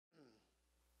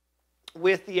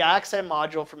with the accent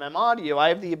module from ASIO, I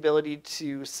have the ability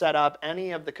to set up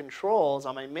any of the controls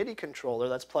on my MIDI controller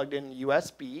that's plugged in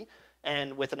USB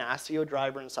and with an ASIO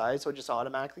driver inside, so it just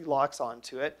automatically locks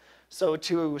onto it. So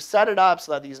to set it up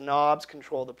so that these knobs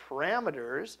control the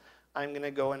parameters, I'm going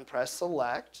to go and press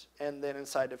select, and then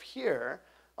inside of here,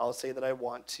 I'll say that I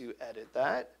want to edit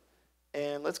that.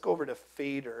 And let's go over to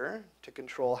fader to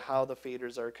control how the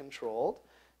faders are controlled.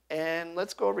 And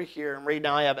let's go over here, and right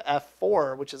now I have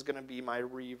F4, which is going to be my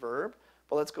reverb,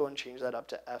 but let's go and change that up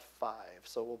to F5.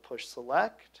 So we'll push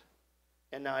select,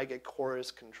 and now I get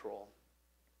chorus control.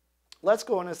 Let's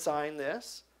go and assign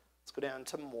this. Let's go down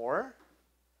to more,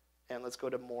 and let's go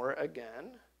to more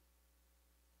again.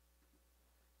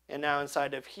 And now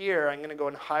inside of here, I'm going to go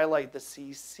and highlight the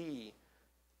CC,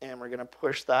 and we're going to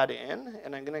push that in,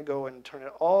 and I'm going to go and turn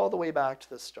it all the way back to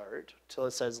the start until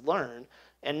it says learn.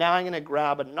 And now I'm going to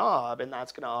grab a knob, and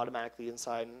that's going to automatically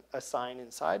assign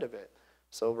inside of it.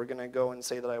 So we're going to go and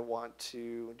say that I want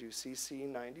to do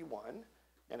CC91,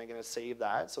 and I'm going to save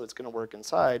that, so it's going to work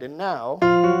inside. And now